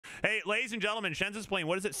Hey, ladies and gentlemen, Shens is playing.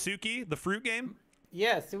 What is it, Suki, the fruit game?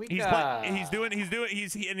 Yes, we he's going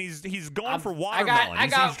for watermelon. I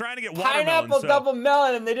got he's trying to get watermelon. Pineapple double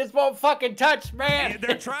melon, and they just won't fucking touch, man.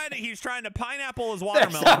 He's trying to pineapple his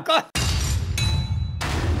watermelon.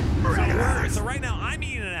 So right now, I'm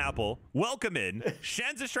eating an apple. Welcome in.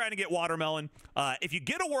 Shens is trying to get watermelon. If you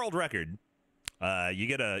get a world record, you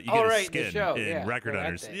get a skin in Record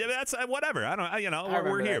Hunters. Yeah, that's whatever. I don't.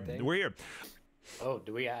 We're here. We're here. Oh,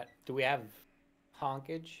 do we have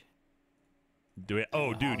honkage? Do we?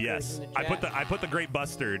 Oh, dude, yes. I put the Great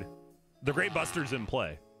Bustard. The Great Bustard's in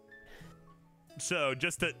play. So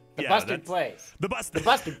just to the Bustard plays. The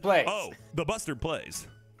Bustard plays. Oh, the Bustard plays.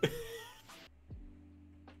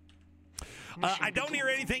 I don't hear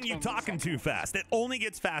anything. You talking too fast. It only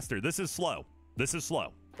gets faster. This is slow. This is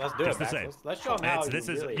slow. Let's do it. Let's show them how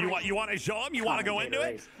you want to show them? You want to go into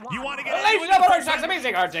it? You want to get ladies and gentlemen, Sharks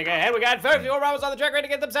amazing Arctic ahead. We got 34 rounds on the track ready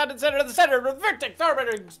to get them sound and center to the center. Vertic,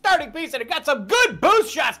 starting piece, and it got some good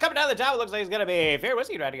boost shots coming down the top. It looks like it's going to be Fair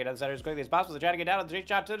Whiskey trying to get down the center as quickly as possible. They're trying to get down on the straight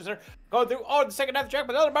shot to the center. Going through the second half of the track,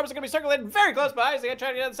 but the other bumpers are going to be circling very close behind. So they're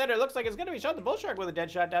trying to get down the center. It looks like it's going to be Sean the Bull Shark with a dead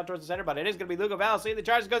shot down towards the center, but it is going to be Lugo Val. See the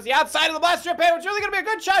charge goes the outside of the blast strip here, which is really going to be a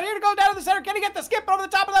good shot here to go down to the center. Can he get the skip over the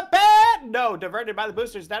top of the pad? No, diverted by the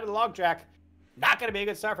boosters down to the long track. Not going to be a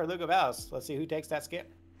good start for Lugo Valos. Let's see who takes that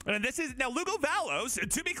skip. And this is now Lugo Valos,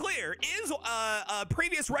 to be clear, is a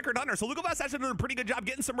previous record hunter. So Lugo Valos actually done a pretty good job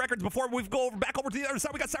getting some records before we go back over to the other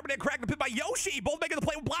side. We got Cybernet Crack pit by Yoshi, both making the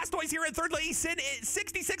play with Blastoise here in third lane. Sin at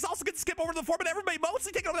 66 also gets skip over to the four, but everybody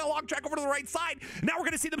mostly taking over that long track over to the right side. Now we're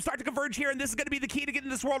going to see them start to converge here, and this is going to be the key to getting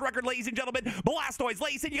this world record, ladies and gentlemen. Blastoise,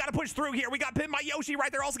 Layson, you got to push through here. We got pinned by Yoshi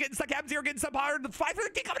right there, also getting stuck. Happens here, getting some higher. The fight for the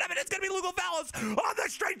key coming up, and it's going to be Lugo Valos on the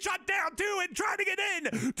straight shot down too, and trying to get in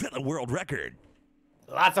to the world record.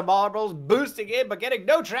 Lots of marbles boosting in, but getting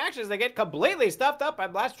no traction as they get completely stuffed up by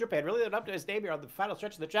Blast Strip Head. Really living up to his name here on the final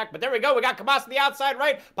stretch of the track. But there we go. We got Kamas on the outside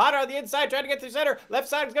right. Potter on the inside trying to get through center. Left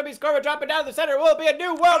side is going to be Scorma dropping down the center. It will be a new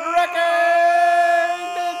world record!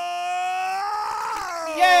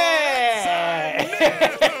 Yeah!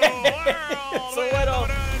 It's a little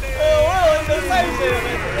indecisive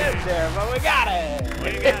at the end there, but we got it.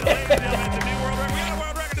 We got it. It's a new world record. We got a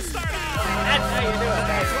world record to start out. That's how you do it.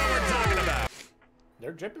 That's what we're talking about.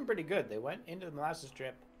 They're dripping pretty good. They went into the molasses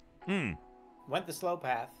drip. Went the slow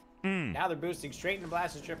path. Now they're boosting straight into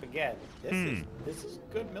molasses drip again. This is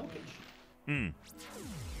good milkage. A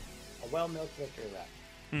well-milked victory lap.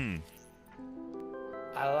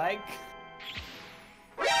 I like.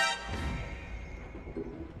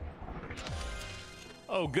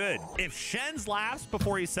 Oh, good. If Shens laughs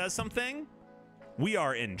before he says something, we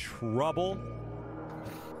are in trouble.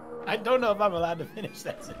 I don't know if I'm allowed to finish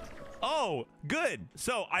that sentence. Oh, good.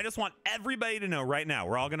 So I just want everybody to know right now,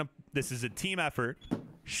 we're all going to, this is a team effort.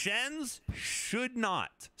 Shens should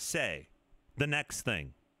not say the next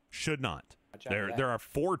thing. Should not. There are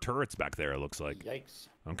 4 turrets back there, it looks like. Yikes.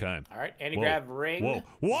 Okay. All right, anti-grav ring.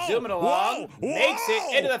 Whoa. Zooming along. Whoa. Makes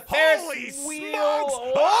it into the Ferris wheel. Smokes.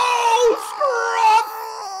 Oh, scruff!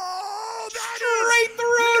 Straight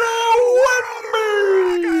through to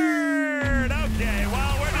Wimby! Okay,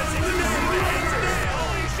 well, we're just today.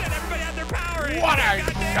 Holy shit, everybody had their power in. What a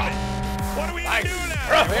shot! What are we going to do now?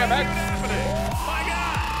 Scruff here, man. My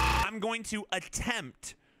God. I'm going to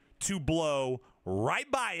attempt to blow right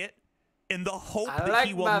by it in the hope that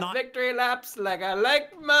he will not. I like my victory laps like I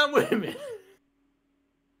like my women.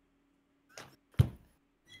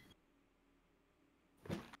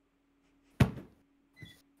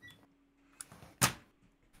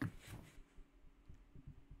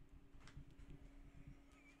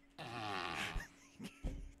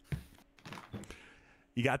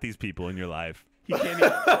 You got these people in your life. You can't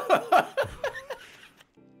even...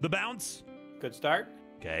 The bounce. Good start.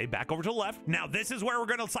 Okay, back over to the left. Now, this is where we're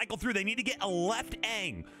going to cycle through. They need to get a left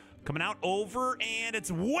ang. Coming out over, and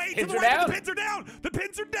it's way to the right. The pins are down. The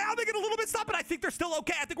pins are down. They get a little bit stopped, but I think they're still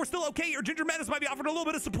okay. I think we're still okay here. Ginger Menace might be offering a little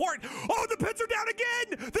bit of support. Oh, the pins are down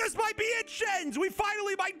again. This might be it, Shens. We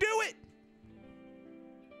finally might do it.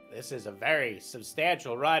 This is a very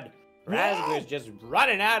substantial run. Razgler's just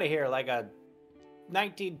running out of here like a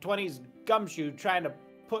 1920s gumshoe trying to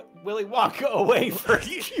put Willy Wonka away for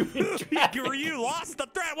human traffic. You lost the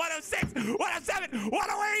threat. 106, 107,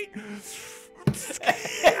 108.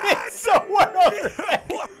 Yes! So world record!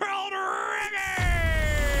 World record!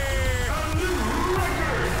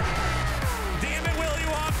 Damn it, Willy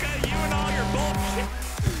Wonka, you and all your bullshit.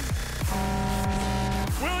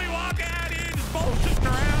 Willy Wonka out here just bullshitting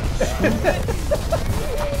around.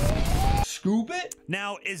 Scoop it?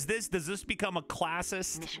 Now, does this become a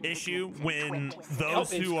classist issue when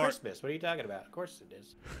those who are... Christmas. What are you talking about? Of course it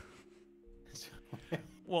is.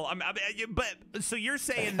 Well, but so you're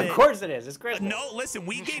saying that? Of course it is. It's Christmas. No, listen.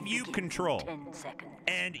 We gave you control, 10 seconds.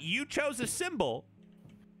 and you chose a symbol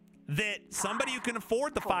that somebody who can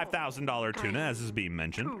afford the $5,000 tuna, as is being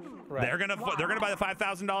mentioned, Right. they're gonna buy the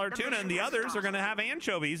 $5,000 tuna, and the others are gonna have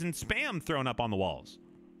anchovies and Spam thrown up on the walls.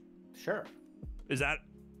 Sure. Is that?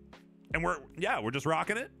 And we're just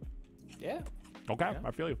rocking it. Yeah. Okay, Yeah.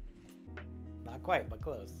 I feel you. Not quite, but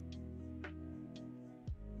close.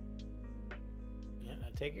 Yeah, now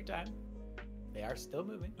take your time. They are still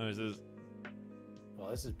moving. This is Well,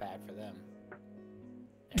 this is bad for them. There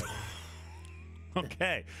it is.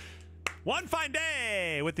 okay. One fine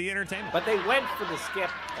day with the entertainment. But they went for the skip.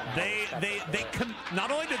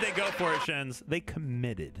 Not only did they go for it, Shens, they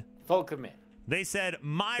committed. Full commit. They said,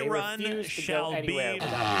 "My They run refused to go shall be." anywhere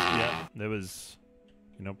Yep, that was,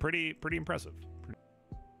 pretty impressive.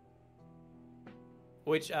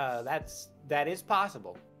 Which that is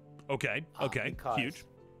possible. Okay, Because huge.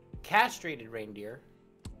 Castrated reindeer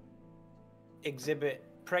exhibit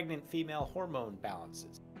pregnant female hormone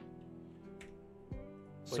balances.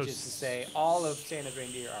 Which is to say, all of Santa's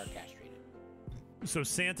reindeer are castrated. So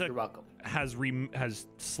Santa You're welcome. has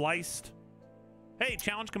sliced. Hey,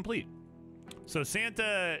 challenge complete. So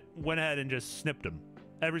Santa went ahead and just snipped them,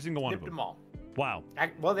 every single one Snipped of them. them all. Wow.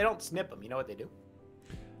 Well, they don't snip them. You know what they do?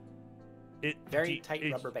 It Very tight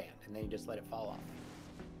rubber band, and then you just let it fall off.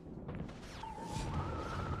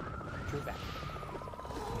 True fact.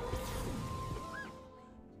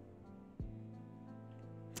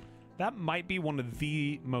 That might be one of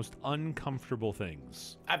the most uncomfortable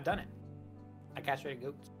things. I've done it. I castrated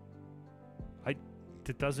goats.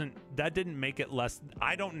 That didn't make it less.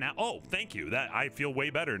 I don't now. Oh, thank you. That I feel way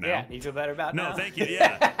better now. Yeah, you feel better about No, now? thank you.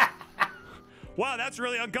 Yeah. Wow, that's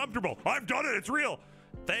really uncomfortable. I've done it. It's real.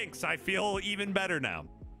 Thanks. I feel even better now.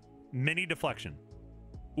 Mini deflection.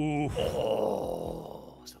 Ooh.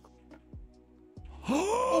 Oh, so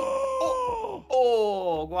cool.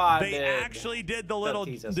 Oh, God. They actually did the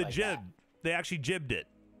tease us the like jib. that. They actually jibbed it.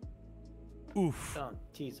 Oof. Don't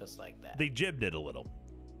tease us like that. They jibbed it a little.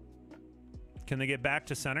 Can they get back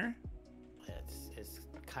to center? It's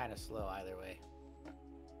kind of slow either way.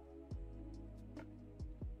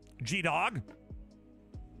 G-Dog.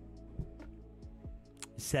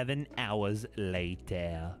 7 hours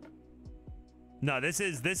later. No, this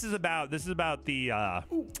is about the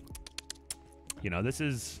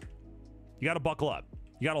you gotta buckle up.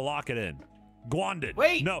 You gotta lock it in. Gwanded.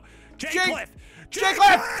 Wait. No. Jake Cliff.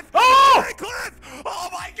 Cliff! Oh! Jake Cliff! Oh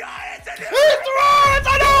my god, it's a new It's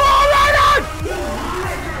a new Rider!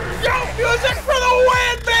 Yo, music for the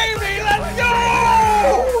win, baby! Let's go!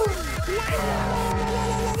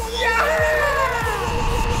 Yeah!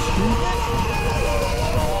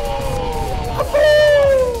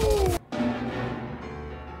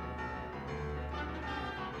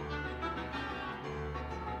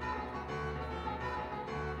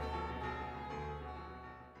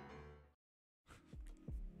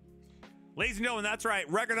 Ladies and gentlemen, that's right.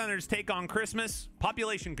 Record hunters take on Christmas,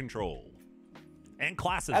 population control, and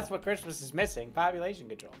classism. That's what Christmas is missing: population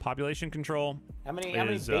control. Population control. How many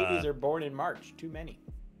is, babies are born in March? Too many.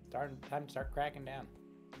 Time to start cracking down.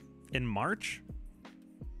 In March?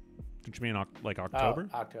 Don't you mean like October?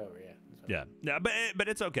 Oh, October, yeah. Yeah, but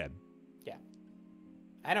it's okay. Yeah.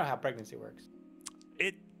 I know how pregnancy works.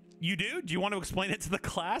 You do? Do you want to explain it to the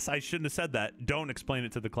class? I shouldn't have said that. Don't explain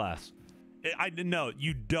it to the class. No,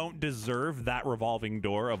 you don't deserve that revolving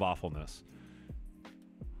door of awfulness.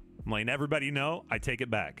 I'm letting everybody know. I take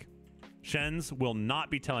it back. Shens will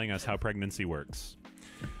not be telling us how pregnancy works.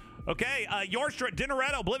 Okay, Yorstra,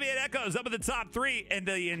 Dinneretta, Oblivion Echoes up at the top 3, and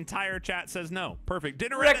the entire chat says no. Perfect.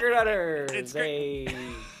 Dinneretta. Record hunters. It's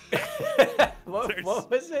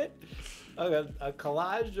What was it? A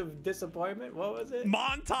collage of disappointment. What was it?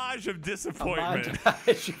 Montage of A disappointment.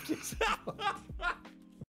 montage of disappointment.